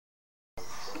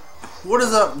What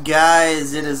is up,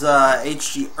 guys? It is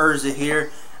HG Urza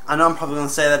here. I know I'm probably going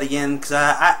to say that again because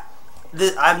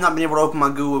I've not been able to open my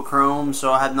Google Chrome,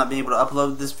 so I have not been able to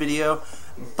upload this video.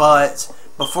 But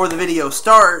before the video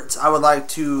starts, I would like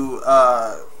to,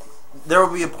 there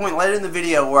will be a point later in the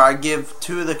video where I give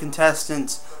two of the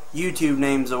contestants' YouTube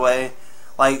names away,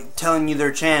 like telling you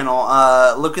their channel.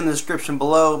 Look in the description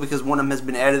below because one of them has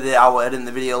been edited. I will edit in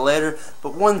the video later.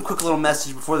 But one quick little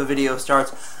message before the video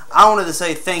starts. I wanted to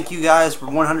say thank you guys for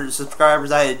 100 subscribers.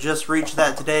 I had just reached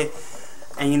that today,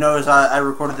 and you notice I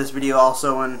recorded this video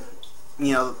also, and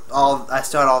you know I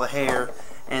still had all the hair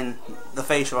and the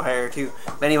facial hair too.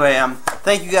 But anyway,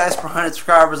 thank you guys for 100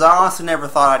 subscribers. I honestly never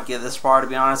thought I'd get this far, to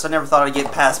be honest. I never thought I'd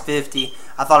get past 50.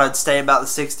 I thought I'd stay about the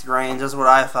 60 range. That's what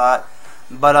I thought.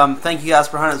 But thank you guys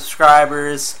for 100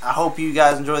 subscribers. I hope you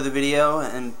guys enjoy the video,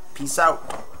 and peace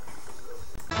out.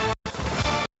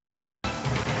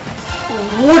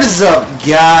 What is up,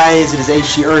 guys? It is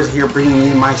HG Urza here bringing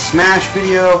you my Smash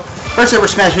video. First ever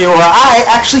Smash video where I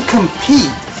actually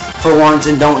compete for once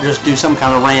and don't just do some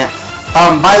kind of rant.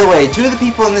 By the way, two of the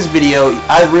people in this video,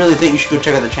 I really think you should go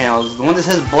check out the channels. The one that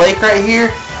says Blake right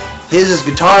here, his is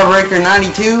Guitar Breaker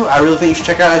 92. I really think you should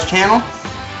check out his channel.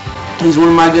 He's one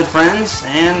of my good friends,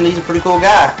 and he's a pretty cool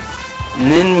guy.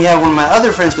 And then we have one of my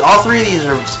other friends. All three of these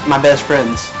are my best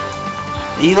friends.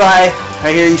 Eli,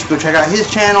 right here, you should go check out his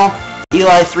channel.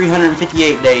 Eli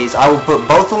 358 days. I will put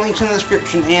both the links in the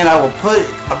description, and I will put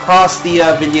across the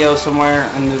video somewhere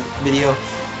in the video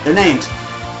their names.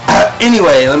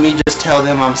 Anyway, let me just tell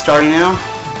them I'm starting now.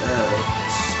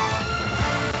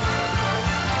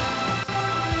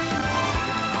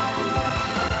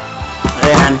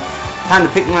 And time to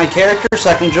pick my character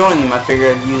so I can join them. I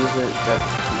figured I'd use it.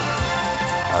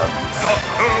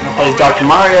 I'm going to play Dr.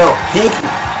 Mario. Pinky.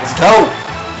 Let's go.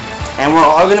 And we're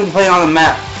all going to be playing on the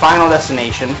map Final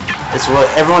Destination. It's what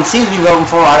everyone seems to be voting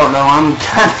for. I don't know. I'm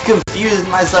kind of confused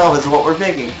myself as to what we're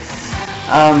picking.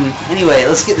 Anyway,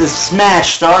 let's get this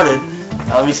Smash started.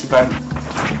 Let me see if I'm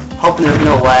hoping there's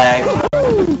no lag.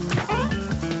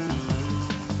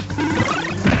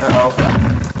 Uh-oh.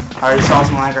 I already saw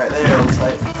some lag right there, it looks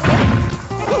like.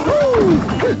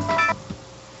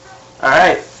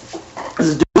 Alright.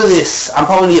 Let's do this. I'm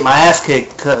probably going to get my ass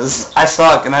kicked because I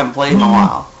suck and I haven't played in a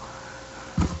while.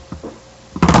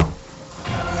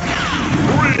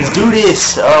 Let's do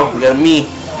this. Oh, we got me.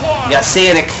 We got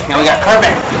Sonic. And we got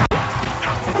Kermit.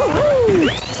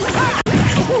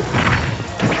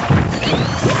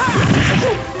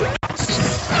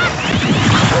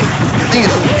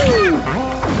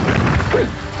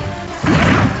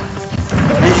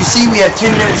 As you see, we have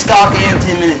 10-minute stock and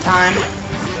 10-minute time.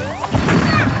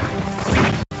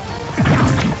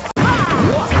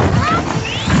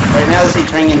 Right now, this is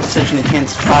turning into such an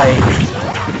intense fight.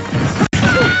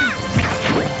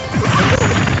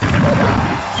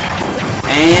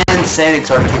 And Sonic's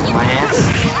already kicking my ass.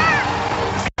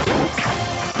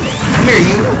 Come here,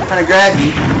 you. I'm trying to grab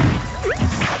you.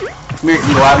 Come here,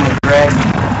 Eli. I'm going to grab you.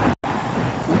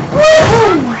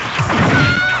 Woohoo!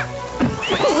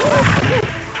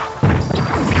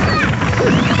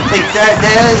 Take that,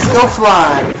 Daz. Go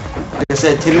fly. Like I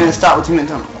said, 10 minutes stop with 2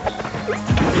 minutes time.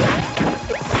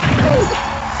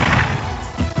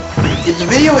 If the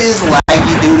video is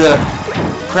laggy due to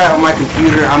crap on my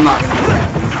computer, I'm not going to do that.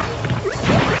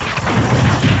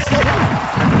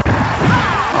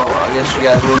 I guess you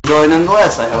guys will enjoy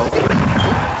nonetheless, I hope.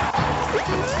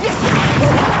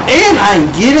 And I'm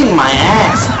getting my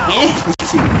ass handed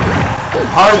to me.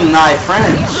 Pardon thy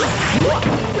French.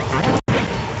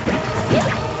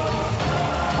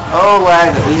 Oh,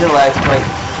 lag. These are lag spikes,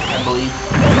 I believe.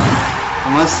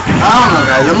 Unless, I don't know,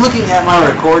 guys. I'm looking at my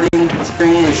recording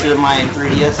screen instead of my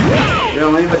 3DS. You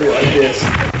know, maybe I do it like this.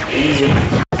 Easy.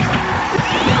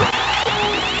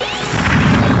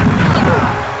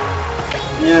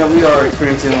 Yeah, we are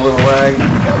experiencing a little lag.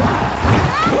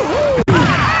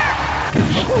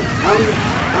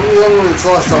 I'm the only one that's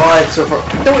lost a life so far.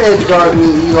 Don't edge guard me,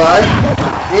 Eli.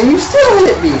 And you still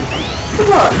hit me.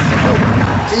 Come on.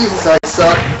 Jesus, I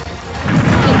suck.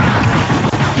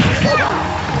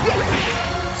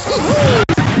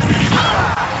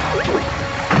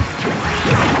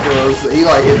 So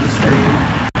Eli hit the screen.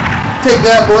 Take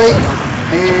that, Blake.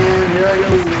 And here I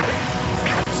go.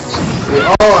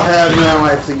 All I have now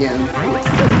lives again.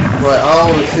 But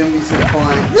all the Simbies are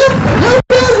flying. No!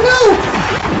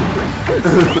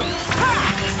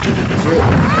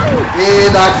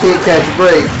 And I can't catch a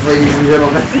break, ladies and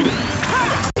gentlemen.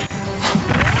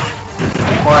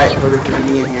 Quiet for the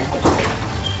being here.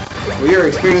 We are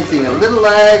experiencing a little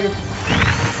lag,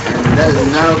 and that is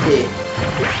not okay.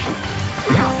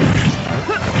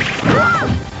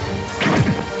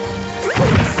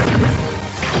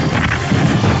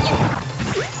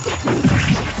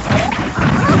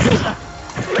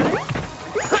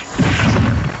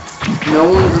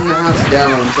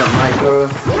 downloading something like or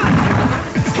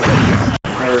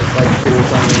like do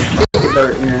something. Get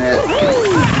better internet.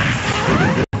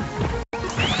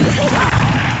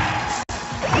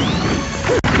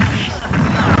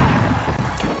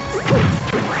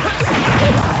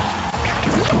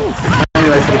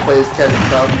 Anyway, I should have played this catch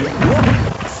problem.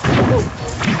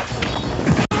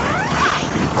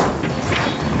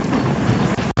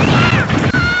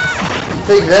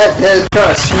 Take that, Dad. Try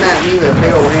to smack me with a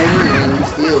big old hammer and he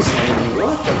steals from me.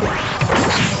 What the?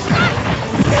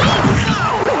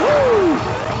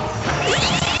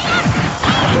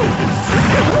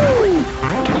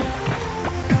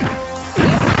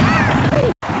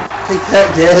 Take that,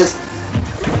 Dez.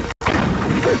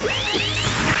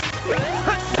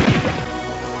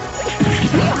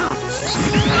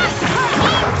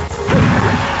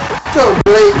 Go,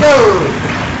 Blade, go!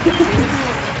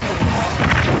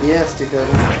 Yes,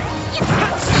 Dakota.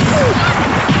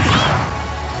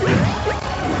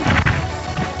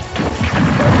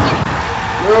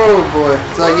 Oh boy,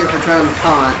 that's what I get for trying to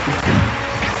taunt.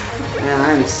 Man,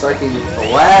 I'm sucking. The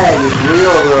lag is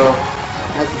real though.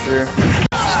 That's for sure.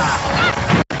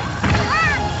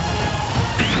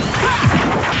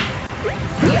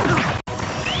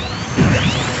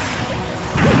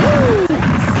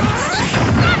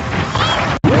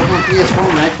 PS1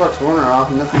 and Xbox One are off,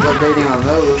 and nothing's updating on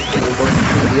those. So they're both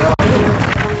completely off.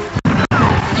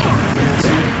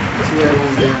 See what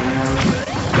everyone's doing now.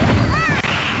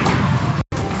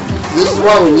 This is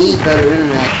why we need better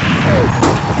internet.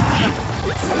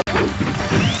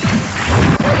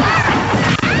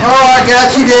 Oh, I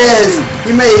got you, Dez!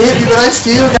 You may hit me, but I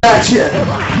still got you.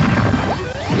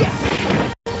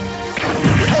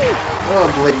 Oh,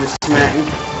 boy, you're smacking.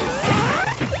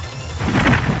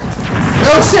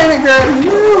 No Sonic, no!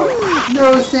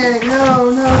 No Sonic,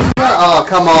 no, no, no! Oh,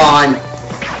 come on!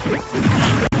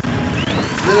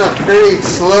 It's been a pretty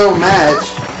slow match.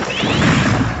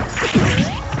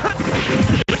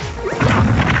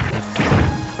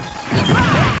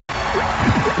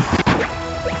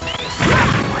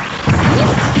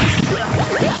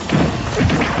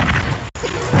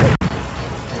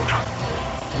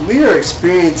 We are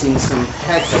experiencing some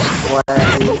hectic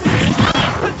lag.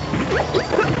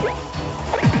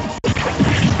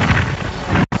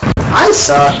 I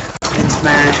suck in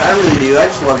Smash. I really do. I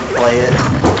just love to play it.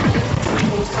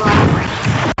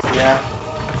 Yeah.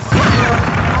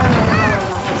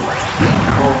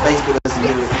 Well, Facebook doesn't do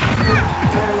it.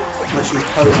 Unless she's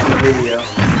posting a video.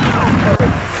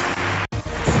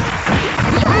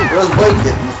 Where's Blake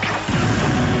hitting?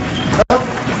 Oh.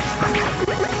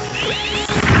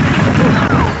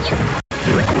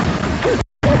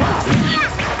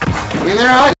 And there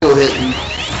I go hitting.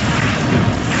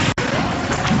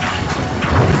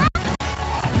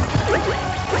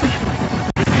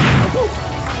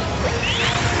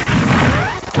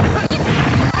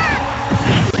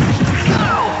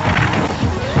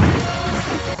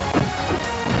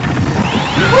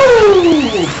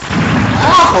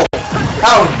 Ow!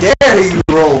 How dare you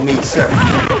roll me, sir?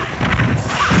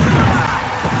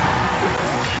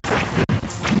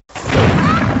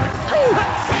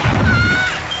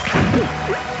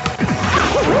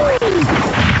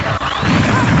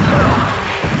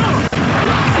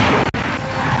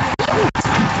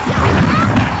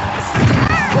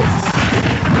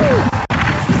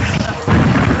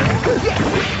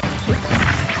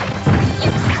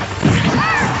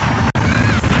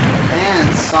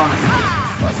 Sonic.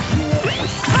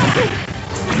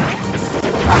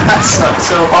 I suck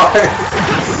so hard.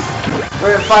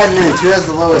 We're at 5 minutes. Who has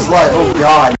the lowest life? Oh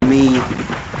god, me.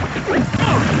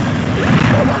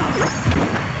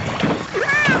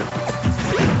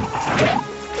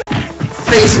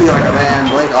 Face me like a man,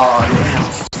 Blake. Oh, damn.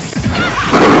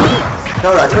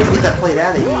 No, I tried to get that plate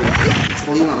out of here. It's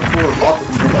leaning on the floor.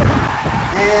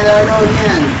 And I go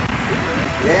again.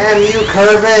 Damn you,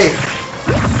 Kirby.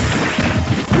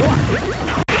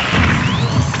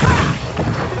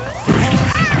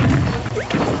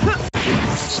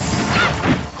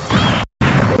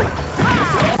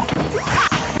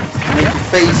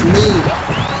 Face me.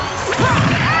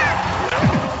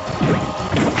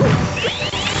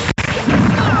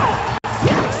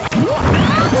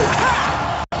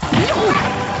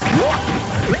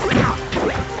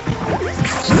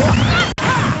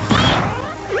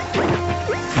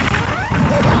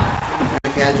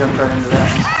 Okay, I jumped right into that.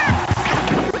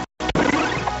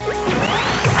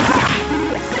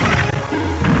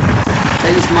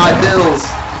 Pays my bills.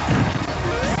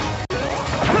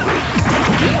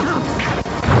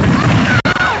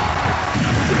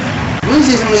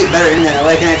 Something better internet,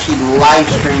 I can actually live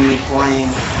stream me playing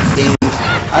games.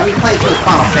 I've been playing through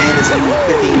Final Fantasy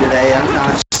 15 today. I'm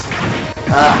kind of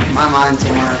my mind's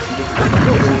somewhere.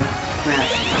 Man,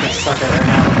 I suck at it right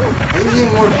now. Maybe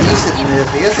even more decent than this.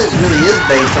 I guess it really is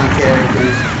based on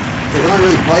characters. They don't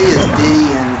really play as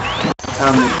Diddy and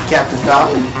Captain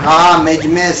Falcon. Ah, made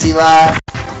you miss, Eli.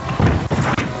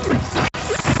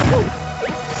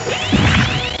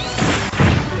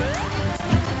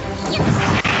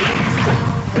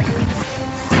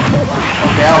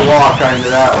 Okay, I'll walk right into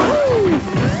that one.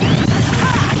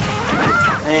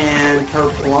 And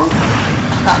kerplunk.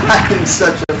 I'm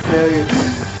such a failure.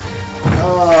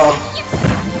 Oh.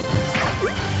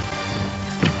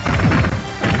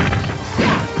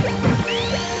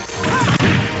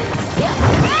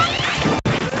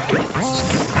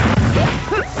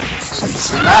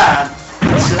 Slide.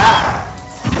 Slide.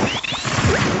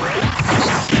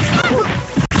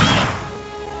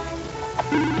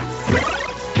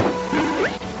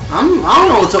 I don't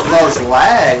know what's up with all this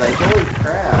lag. Like, holy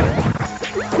crap.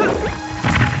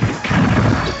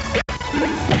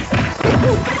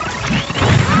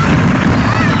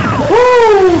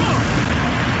 Woo!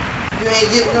 You ain't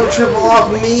getting no triple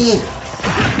off me.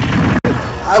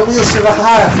 I will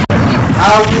survive.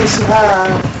 I will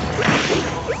survive.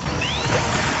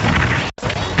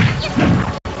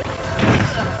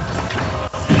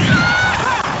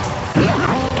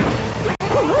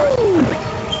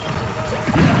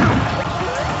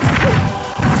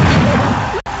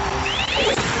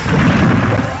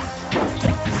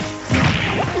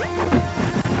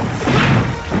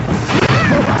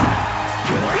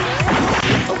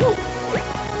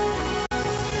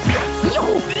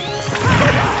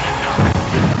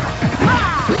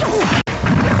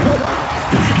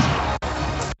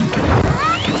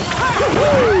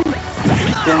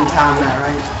 Didn't time that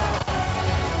right.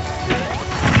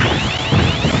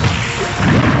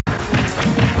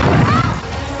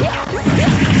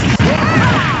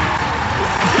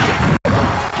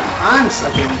 I'm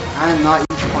sucking. I'm not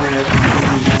used to playing it.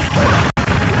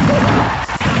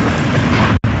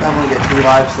 I'm gonna get 2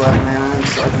 lives left, man. I'm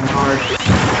sucking hard.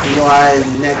 Eli,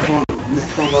 next one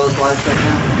of those lives right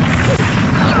now.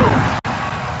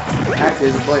 Actually,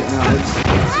 it's a Blake. No, it's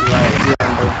Eli. Yeah,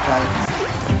 I'm both tight.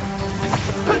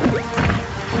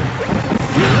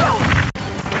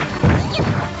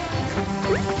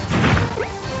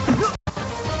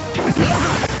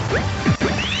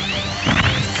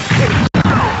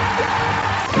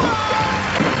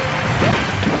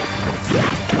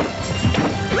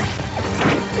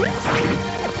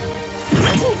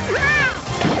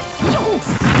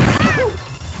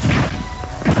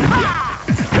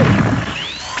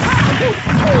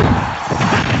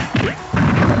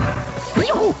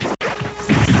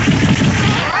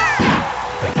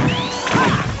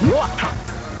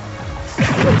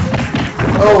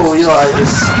 Oh, Eli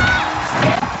just...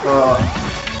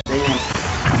 damn.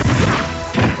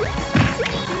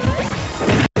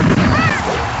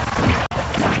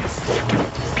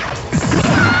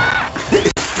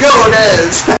 Go,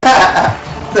 Nez!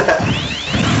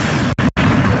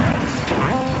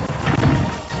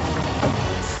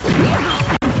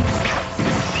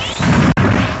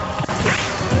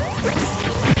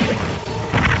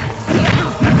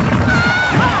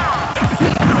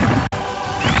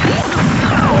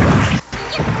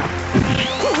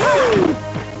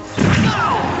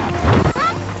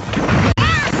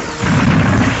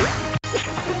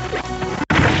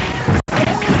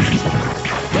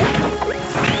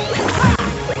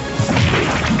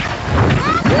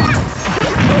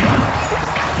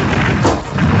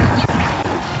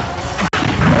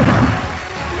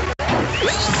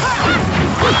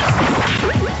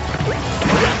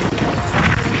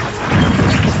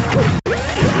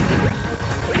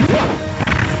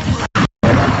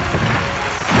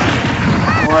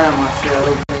 Where am I? Shit, I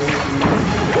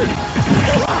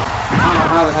don't know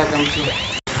how the heck I'm shooting.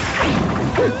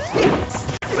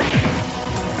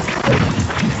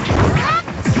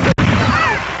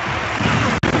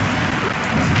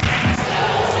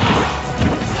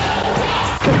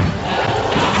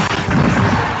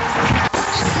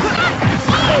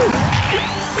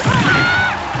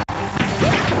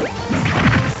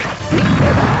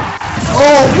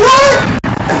 Oh, what?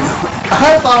 I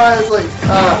thought I was like,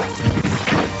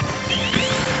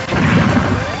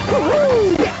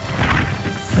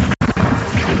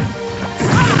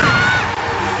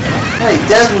 Hey,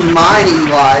 Des was mine,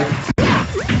 Eli.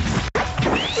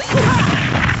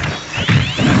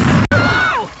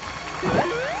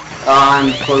 Oh,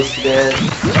 I'm close to dead.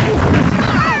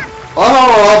 Oh,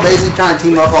 we're all basically trying to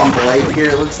team up on Blake here,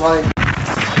 it looks like.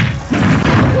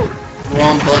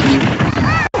 Wrong button.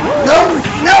 No!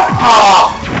 No!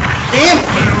 Oh! Damn it!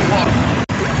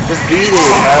 Just beat it.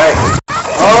 Alright.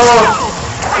 Oh!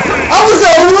 I was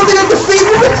looking at the feet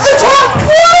at the top!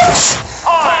 What?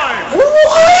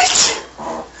 What?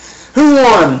 Who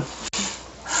won?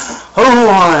 Who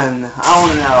won? I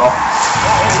want to know.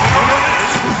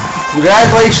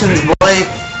 Congratulations, Blake.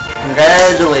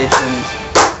 Congratulations.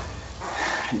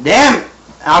 Damn it.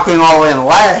 Alchemy all the way in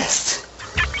last.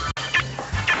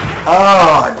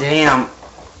 Oh, damn.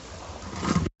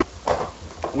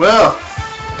 Well,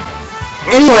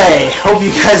 anyway, hope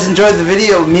you guys enjoyed the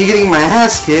video of me getting my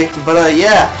ass kicked. But,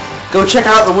 yeah, go check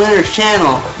out the winner's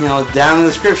channel, you know, down in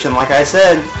the description, like I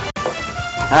said.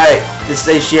 Alright, this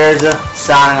is SSB4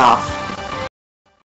 signing off.